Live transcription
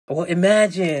Well,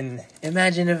 imagine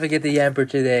if I get the Yamper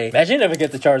today. Imagine if I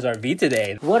get the Charizard V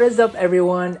today. What is up,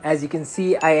 everyone? As you can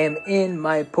see, I am in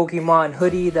my Pokemon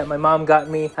hoodie that my mom got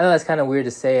me. I know that's kind of weird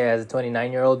to say as a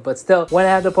 29-year-old, but still, when I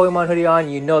have the Pokemon hoodie on,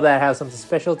 you know that I have something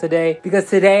special today. Because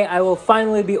today, I will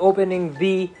finally be opening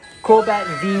the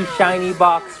CROBAT V Shiny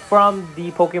box from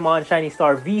the Pokemon Shiny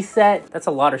Star V set. That's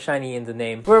a lot of shiny in the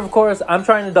name. Where, of course, I'm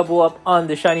trying to double up on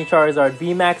the Shiny Charizard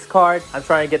V Max card. I'm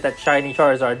trying to get that Shiny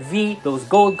Charizard V, those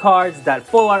gold cards, that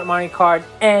full art Mario card,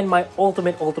 and my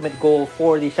ultimate goal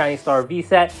for the Shiny Star V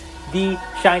set, the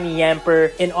Shiny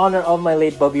Yamper, in honor of my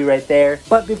late Bubby right there.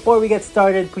 But before we get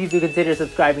started, please do consider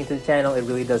subscribing to the channel. It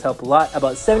really does help a lot.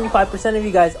 About 75% of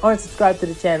you guys aren't subscribed to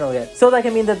the channel yet. So that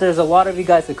can mean that there's a lot of you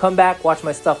guys who come back, watch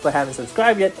my stuff but haven't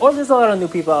subscribed yet, or there's a lot of new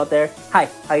people out there. Hi,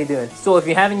 how you doing? So if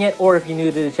you haven't yet, or if you're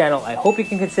new to the channel, I hope you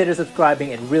can consider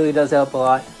subscribing. It really does help a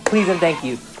lot. Please and thank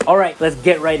you. Alright, let's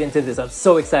get right into this. I'm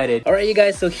so excited. Alright, you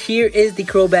guys, so here is the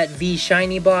CROBAT V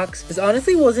Shiny box. This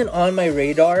honestly wasn't on my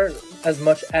radar as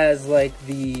much as like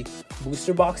the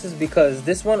booster boxes, because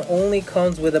this one only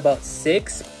comes with about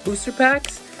 6 booster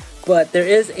packs, but there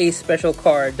is a special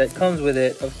card that comes with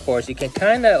it. Of course, you can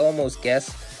kind of almost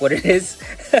guess what it is.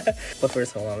 But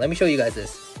first, hold on, let me show you guys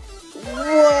this.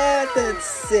 What? That's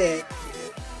sick.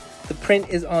 The print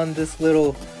is on this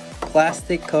little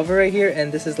plastic cover right here,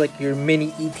 and this is like your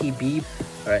mini ETB.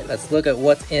 All right, let's look at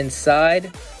what's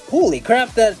inside. Holy crap,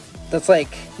 that's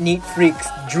like neat freak's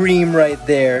dream right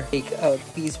there. Take out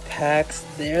these packs.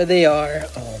 There they are.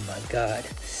 Oh my god,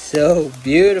 so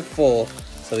beautiful.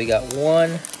 So we got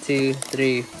 1, 2,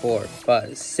 3, 4,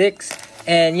 5, 6,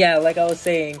 and yeah, like I was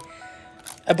saying,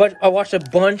 I watched a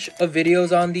bunch of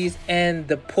videos on these, and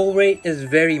the pull rate is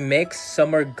very mixed.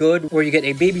 Some are good, where you get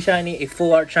a baby shiny, a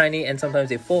full art shiny, and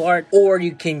sometimes a full art, or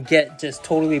you can get just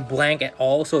totally blank at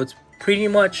all. So it's pretty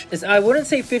much, I wouldn't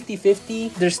say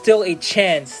 50-50. There's still a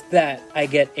chance that I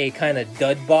get a kind of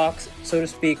dud box, so to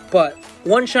speak. But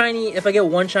one shiny, if I get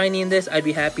one shiny in this, I'd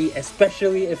be happy,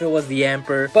 especially if it was the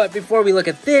Yamper. But before we look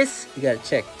at this, you gotta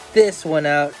check this one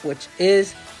out, which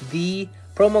is the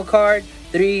promo card.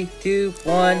 3, 2,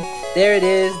 1. There it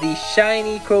is, the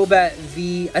Shiny Crowbat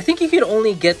V. I think you could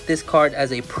only get this card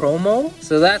as a promo,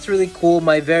 so that's really cool.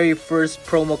 My very first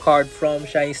promo card from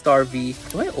Shiny Star V.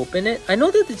 Do I open it? I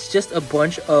know that it's just a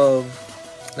bunch of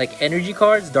like energy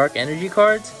cards, dark energy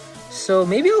cards. So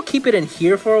maybe I'll keep it in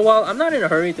here for a while. I'm not in a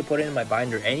hurry to put it in my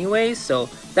binder anyways, so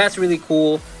that's really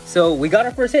cool. So we got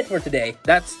our first hit for today.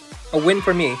 That's a win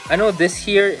for me. I know this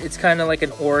here, it's kind of like an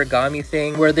origami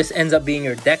thing where this ends up being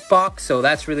your deck box, so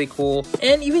that's really cool.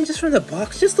 And even just from the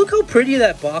box, just look how pretty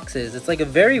that box is. It's like a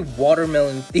very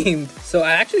watermelon themed, so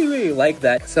I actually really like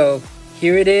that. So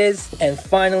here it is, and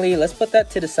finally, let's put that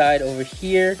to the side over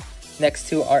here next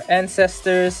to our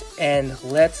ancestors, and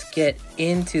let's get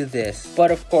into this.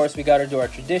 But of course, we gotta do our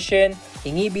tradition.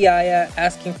 Hingi Biaya,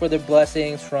 asking for the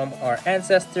blessings from our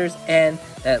ancestors, and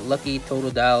that lucky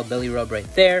Totodile belly rub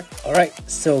right there. All right,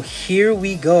 so here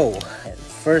we go.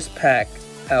 First pack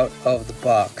out of the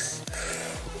box.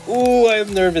 Ooh,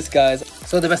 I'm nervous, guys.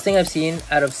 So the best thing I've seen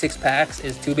out of 6 packs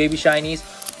is 2 baby shinies,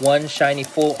 1 shiny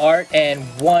full art, and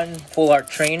 1 full art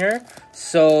trainer.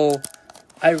 So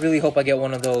I really hope I get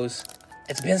one of those.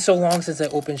 It's been so long since I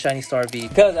opened Shiny Star V,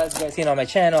 because as you guys seen on my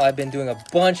channel, I've been doing a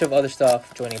bunch of other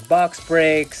stuff, joining box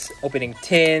breaks, opening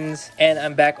tins, and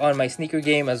I'm back on my sneaker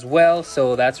game as well,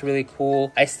 so that's really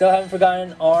cool. I still haven't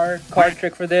forgotten our card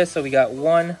trick for this, so we got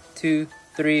 1, 2,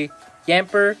 3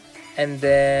 Yamper, and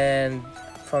then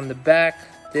from the back,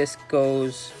 this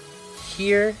goes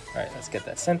here. All right, let's get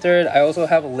that centered. I also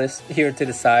have a list here to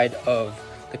the side of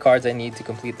the cards I need to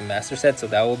complete the master set, so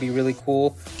that will be really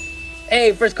cool.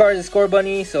 Hey, first card is Score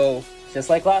Bunny, so just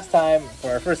like last time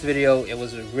for our first video, it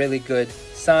was a really good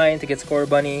sign to get Score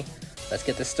Bunny. Let's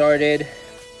get this started.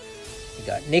 We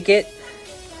got Nickit,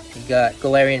 we got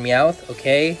Galarian Meowth,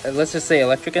 okay. Let's just say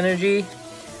Electric Energy,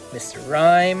 Mr.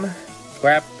 Rhyme,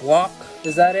 Grab Block,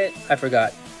 is that it? I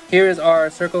forgot. Here is our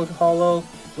Circle Holo.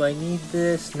 Do I need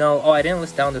this? No, oh, I didn't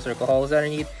list down the Circle Holos that I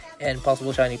need. And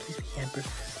possible shiny, please be Yamper,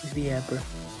 please be Yamper.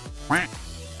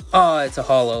 Oh, it's a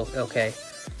holo, okay.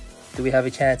 Do we have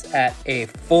a chance at a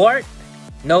full art?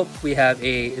 Nope, we have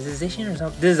a, is this Zacian or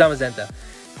something? This is Zamazenta.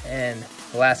 And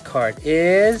the last card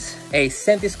is a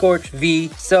Centiskorch V.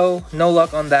 So, no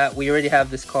luck on that. We already have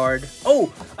this card.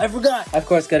 Oh, I forgot. Of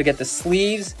course, gotta get the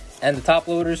sleeves and the top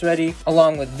loaders ready,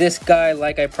 along with this guy,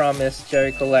 like I promised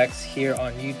Jerry Collects here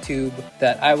on YouTube,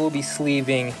 that I will be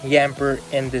sleeving Yamper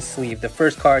in this sleeve. The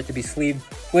first card to be sleeved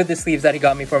with the sleeves that he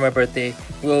got me for my birthday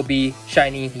will be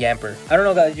Shiny Yamper. I don't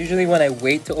know, guys, usually when I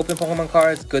wait to open Pokemon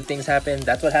cards, good things happen.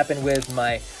 That's what happened with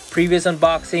my previous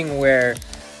unboxing, where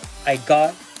I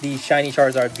got the Shiny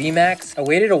Charizard V Max. I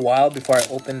waited a while before I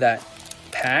opened that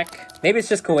pack. Maybe it's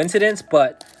just coincidence,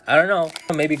 but I don't know.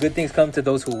 Maybe good things come to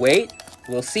those who wait.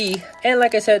 We'll see. And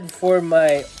like I said, for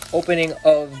my opening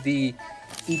of the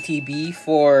ETB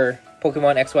for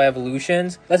Pokemon XY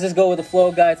Evolutions, let's just go with the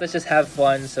flow, guys. Let's just have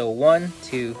fun. So 1,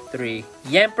 2, 3,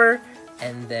 Yamper.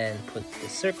 And then put the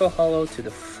Circle Holo to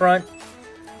the front.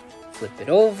 Flip it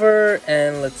over.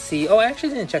 And let's see. Oh, I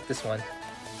actually didn't check this one.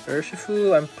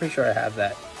 Urshifu, I'm pretty sure I have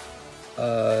that.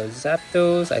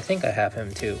 Zapdos, I think I have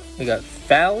him too. We got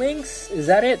Phalanx, is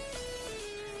that it?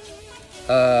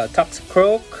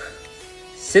 Toxicroak,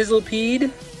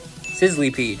 Sizzlipede,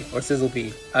 or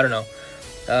Sizzlipede, I don't know.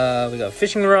 We got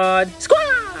Fishing Rod,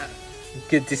 Squaw!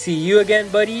 Good to see you again,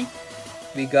 buddy.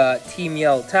 We got Team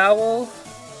Yell Towel.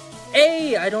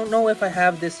 Hey, I don't know if I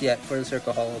have this yet for the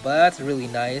Circle Holo, but that's really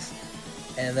nice.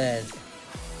 And then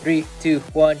 3, 2,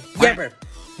 1, Yamper!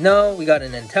 No, we got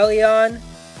an Inteleon.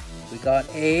 We got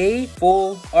a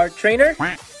full art trainer.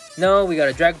 No, we got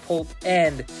a Dragapult.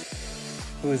 And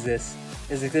who is this?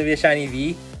 Is it gonna be a Shiny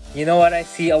V? You know what I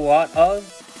see a lot of?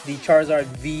 The Charizard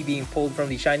V being pulled from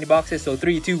the Shiny boxes. So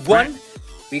 3, 2, 1.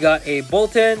 We got a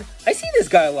Bolton. I see this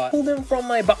guy a lot. Pulled him from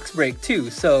my box break too.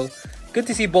 So good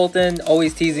to see Bolton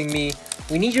always teasing me.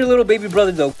 We need your little baby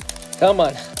brother though. Come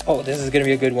on. Oh, this is gonna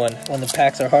be a good one. When the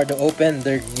packs are hard to open,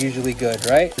 they're usually good,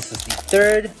 right? This is the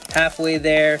third, halfway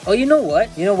there. Oh, you know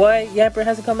what? You know why Yamper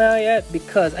hasn't come out yet?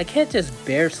 Because I can't just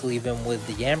bare sleeve him with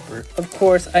the Yamper. Of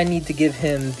course, I need to give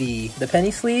him the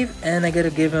penny sleeve, and I gotta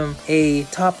give him a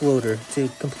top loader to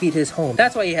complete his home.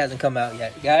 That's why he hasn't come out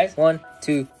yet, guys. 1,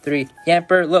 2, 3,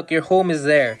 Yamper. Look, your home is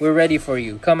there. We're ready for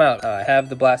you. Come out. I have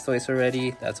the Blastoise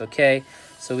already. That's okay.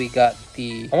 So we got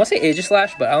the, I want to say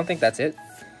Aegislash, but I don't think that's it.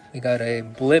 We got a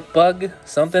Blip Bug,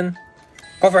 something.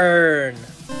 Covern!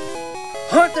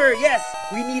 Haunter! Yes!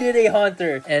 We needed a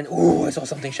Haunter! And, ooh, I saw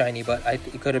something shiny, but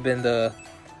it could have been the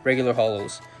regular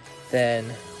holos.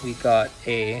 Then we got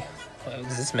a,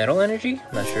 is this Metal Energy?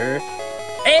 I'm not sure.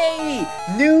 Hey!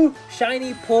 New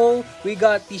shiny pull. We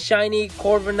got the shiny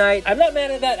Corviknight. I'm not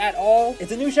mad at that at all.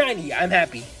 It's a new shiny. I'm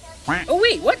happy. Oh,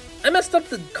 wait, what? I messed up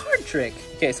the card trick.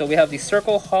 Okay, so we have the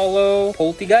Circle Holo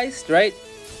Poltegeist, right?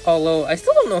 Holo, I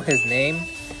still don't know his name.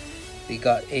 We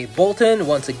got a Bolton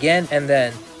once again, and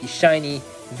then the shiny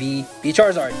the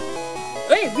Charizard.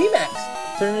 Hey,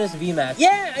 VMAX! Turnus VMAX.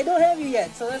 Yeah, I don't have you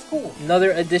yet, so that's cool.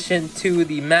 Another addition to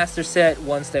the master set,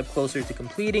 one step closer to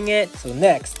completing it. So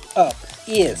next up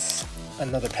is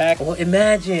another pack. Well,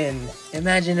 imagine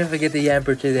if I get the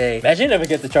Yamper today. Imagine if I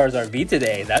get the Charizard V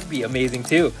today. That'd be amazing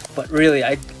too. But really,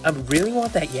 I really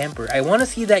want that Yamper. I want to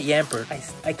see that Yamper.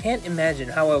 I can't imagine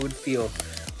how I would feel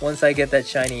once I get that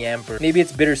shiny Yamper. Maybe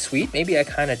it's bittersweet. Maybe I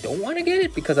kind of don't want to get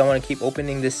it because I want to keep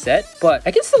opening this set. But I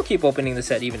can still keep opening the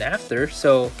set even after.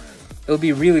 So it would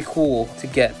be really cool to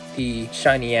get the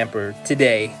shiny Yamper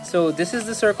today. So this is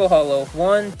the Circle Holo.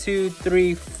 1, 2,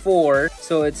 3, 4.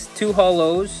 So it's 2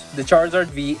 holos, the Charizard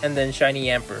V, and then shiny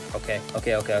Yamper. Okay.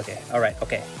 All right,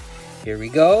 okay. Here we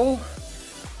go.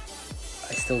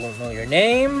 I still don't know your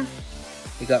name.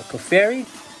 We got Clefairy.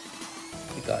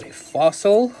 We got a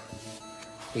Fossil.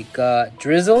 We got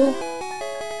Drizzle.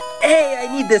 Hey,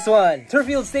 I need this one.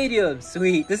 Turffield Stadium.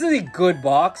 Sweet. This is a good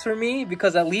box for me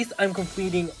because at least I'm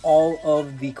completing all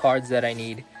of the cards that I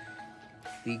need.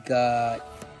 We got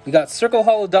Circle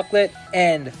Holo Ducklet,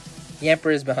 and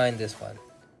Yamper is behind this one.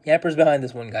 Yamper's behind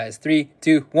this one, guys. 3,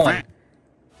 2, 1.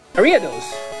 Ariados.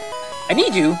 I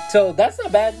need you. So that's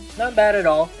not bad. Not bad at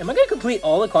all. Am I going to complete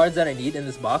all the cards that I need in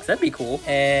this box? That'd be cool.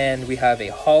 And we have a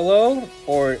Holo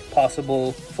or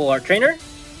possible Full Art Trainer.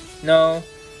 No.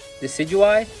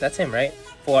 Decidueye? That's him, right?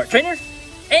 Full Art Trainer?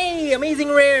 Hey, amazing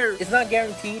rare! It's not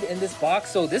guaranteed in this box,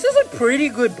 so this is a pretty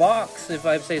good box, if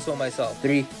I say so myself.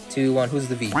 3, 2, 1. Who's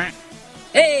the V?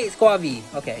 Hey, Squavi!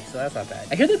 Okay, so that's not bad.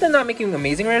 I hear that they're not making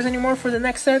amazing rares anymore for the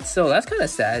next set, so that's kind of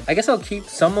sad. I guess I'll keep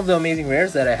some of the amazing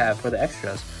rares that I have for the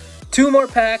extras. 2 more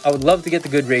packs. I would love to get the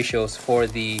good ratios for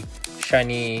the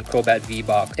Shiny Crowbat V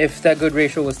Box. If that good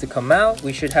ratio was to come out,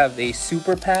 we should have a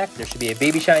super pack. There should be a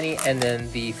baby shiny and then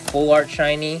the full art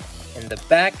shiny in the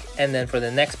back. And then for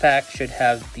the next pack should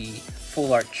have the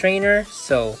full art trainer.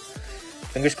 So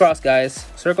fingers crossed, guys.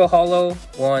 Circle Holo.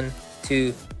 1,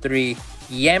 2, 3.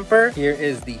 Yamper. Here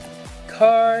is the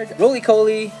card.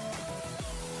 Roly-Coly.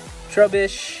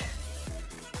 Trubbish.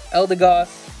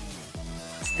 Eldegoss.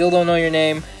 Still don't know your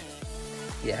name.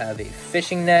 You have a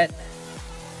fishing net.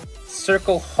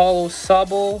 Circle Holo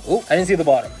Sobble. Oh, I didn't see the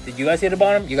bottom. Did you guys see the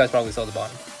bottom? You guys probably saw the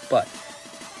bottom. But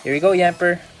here we go,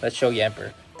 Yamper. Let's show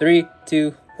Yamper. 3,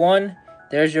 2, 1.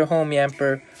 There's your home,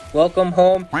 Yamper. Welcome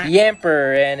home,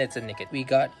 Yamper. And it's a Nickit. We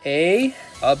got a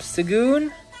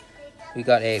Obstagoon. We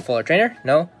got a Full Art Trainer.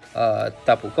 No.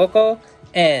 Tapu Koko.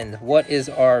 And what is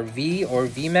our V or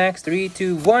VMAX? 3,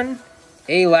 2, 1.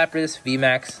 A Lapras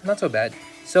VMAX. Not so bad.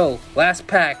 So, last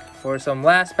pack. For some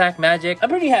last pack magic, I'm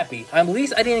pretty happy. At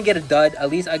least I didn't get a dud.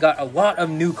 At least I got a lot of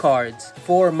new cards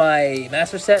for my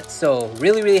master set. So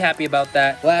really happy about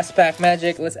that. Last pack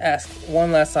magic. Let's ask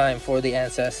one last time for the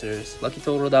ancestors. Lucky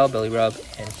Total Doll, Belly Rub,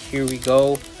 and here we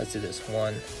go. Let's do this.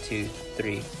 1, 2,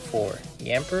 3, 4.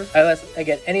 Yamper. Unless I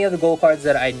get any of the gold cards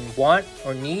that I want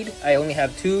or need. I only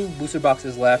have 2 booster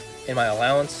boxes left in my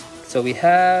allowance. So we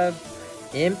have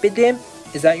Impidimp.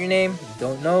 Is that your name?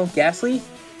 Don't know. Ghastly.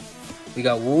 We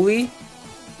got Wooly,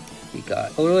 we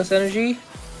got Odorless Energy,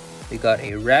 we got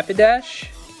a Rapidash,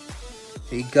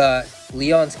 we got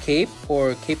Leon's Cape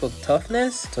or Cape of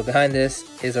Toughness. So behind this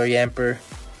is our Yamper.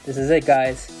 This is it,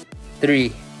 guys.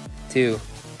 3, 2,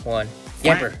 1.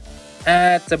 Yamper.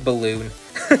 That's a balloon.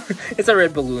 It's a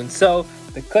red balloon. So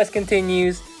the quest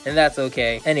continues, and that's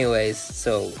okay. Anyways,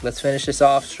 so let's finish this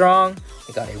off strong.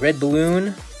 We got a red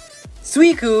balloon.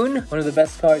 Suicune, one of the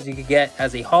best cards you could get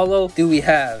as a holo. Do we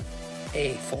have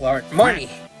a full art Marnie?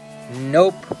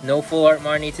 Nope, no full art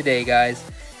Marnie today, guys.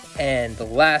 And the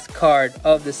last card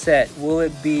of the set, will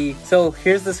it be? So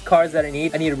here's the cards that I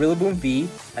need. I need a Rillaboom V,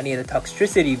 I need a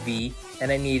Toxtricity V, and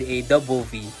I need a Double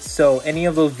V. So any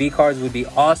of those V cards would be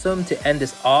awesome to end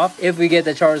this off. If we get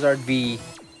the Charizard V,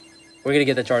 we're gonna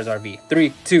get the Charizard V.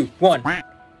 3, 2, 1.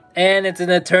 And it's an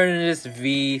Eternatus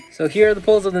V. So here are the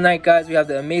pulls of the night, guys. We have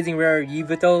the amazing rare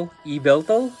Yveltal.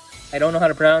 I don't know how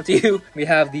to pronounce you. We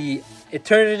have the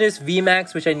Eternatus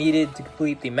VMAX, which I needed to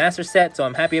complete the master set, so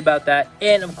I'm happy about that.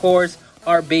 And of course,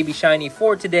 our baby shiny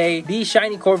for today, the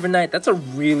Shiny Corviknight. That's a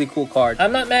really cool card.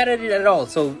 I'm not mad at it at all.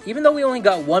 So even though we only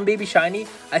got 1 baby shiny,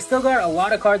 I still got a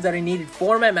lot of cards that I needed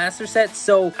for my master set,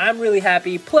 so I'm really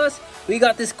happy. Plus, we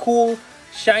got this cool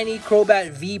Shiny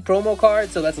Crowbat V promo card,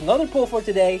 so that's another pull for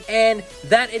today. And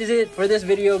that is it for this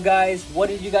video, guys. What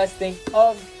did you guys think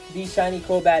of the Shiny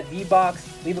Crowbat V Box?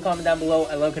 Leave a comment down below.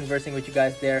 I love conversing with you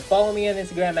guys there. Follow me on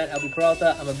Instagram at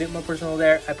LBPeralta. I'm a bit more personal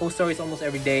there. I post stories almost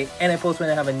every day, and I post when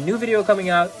I have a new video coming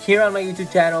out here on my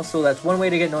YouTube channel, so that's one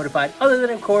way to get notified, other than,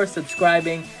 of course,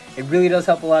 subscribing. It really does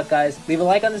help a lot, guys. Leave a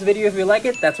like on this video if you like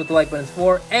it. That's what the like button's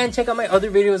for. And check out my other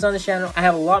videos on the channel. I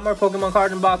have a lot more Pokemon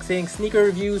card unboxing, sneaker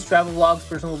reviews, travel vlogs,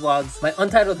 personal vlogs, my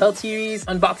Untitled Health series,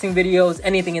 unboxing videos,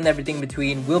 anything and everything in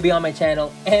between will be on my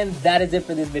channel. And that is it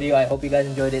for this video. I hope you guys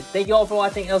enjoyed it. Thank you all for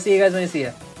watching. I'll see you guys when I see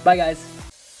you. Bye, guys.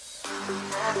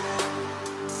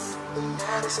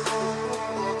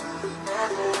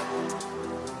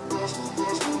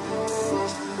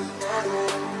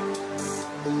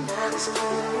 Let's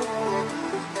go.